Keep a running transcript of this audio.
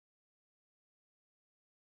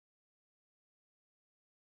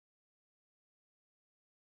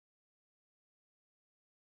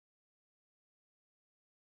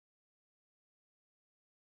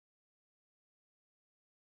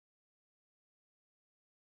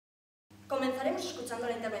Comenzaremos escuchando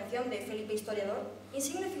la intervención de Felipe Historiador,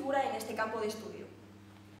 insigne figura en este campo de estudio.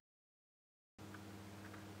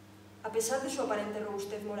 A pesar de su aparente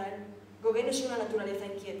robustez moral, Gauguin es una naturaleza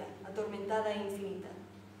inquieta, atormentada e infinita.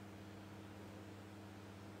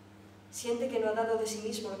 Siente que no ha dado de sí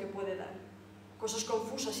mismo lo que puede dar. Cosas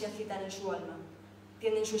confusas se agitan en su alma,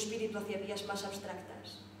 tienden su espíritu hacia vías más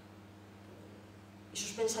abstractas. Y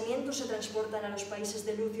sus pensamientos se transportan a los países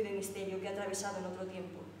de luz y de misterio que ha atravesado en otro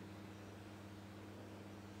tiempo.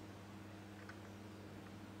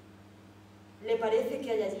 Le parece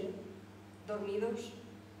que hay allí, dormidos,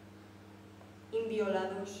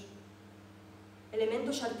 inviolados,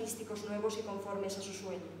 elementos artísticos nuevos y conformes a su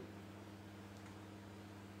sueño.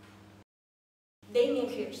 Damien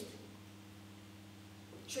Hirst.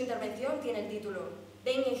 Su intervención tiene el título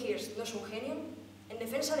 «Damien Hirst no es un genio», en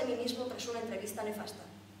defensa de mí mismo tras una entrevista nefasta.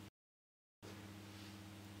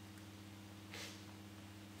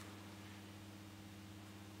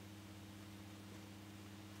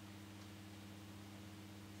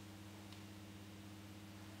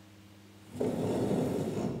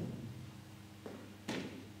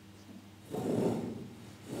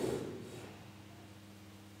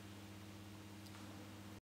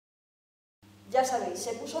 Ya sabéis,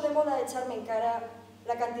 se puso de moda echarme en cara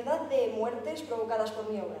la cantidad de muertes provocadas por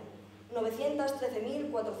mi obra,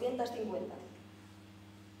 913.450.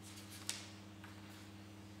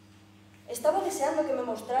 Estaba deseando que me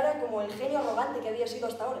mostrara como el genio arrogante que había sido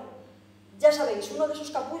hasta ahora. Ya sabéis, uno de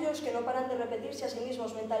esos capullos que no paran de repetirse a sí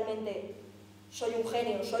mismos mentalmente: soy un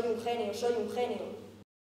genio, soy un genio, soy un genio.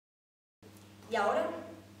 Y ahora,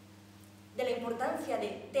 de la importancia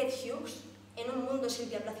de Ted Hughes en un mundo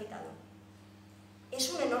Sylvia placitado. Es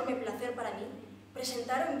un enorme placer para mí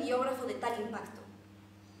presentar a un biógrafo de tal impacto.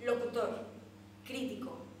 Locutor,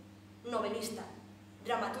 crítico, novelista,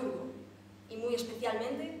 dramaturgo y, muy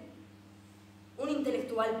especialmente, un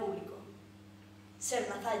intelectual público.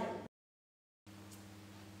 Sernazayo.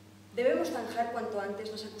 Debemos zanjar cuanto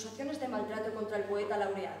antes las acusaciones de maltrato contra el poeta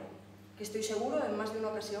laureado, que estoy seguro en más de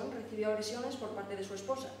una ocasión recibió agresiones por parte de su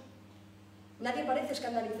esposa. Nadie parece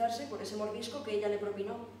escandalizarse por ese mordisco que ella le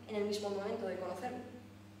propinó en el mismo momento de conocerlo.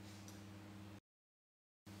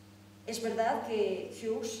 Es verdad que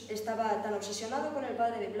Hughes estaba tan obsesionado con el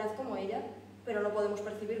padre de Plath como ella, pero no podemos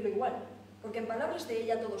percibirlo igual, porque en palabras de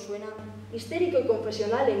ella todo suena histérico y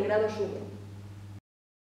confesional en grado sumo.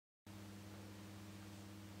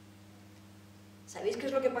 ¿Sabéis qué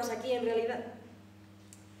es lo que pasa aquí en realidad?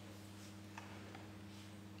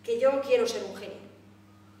 Que yo quiero ser un genio.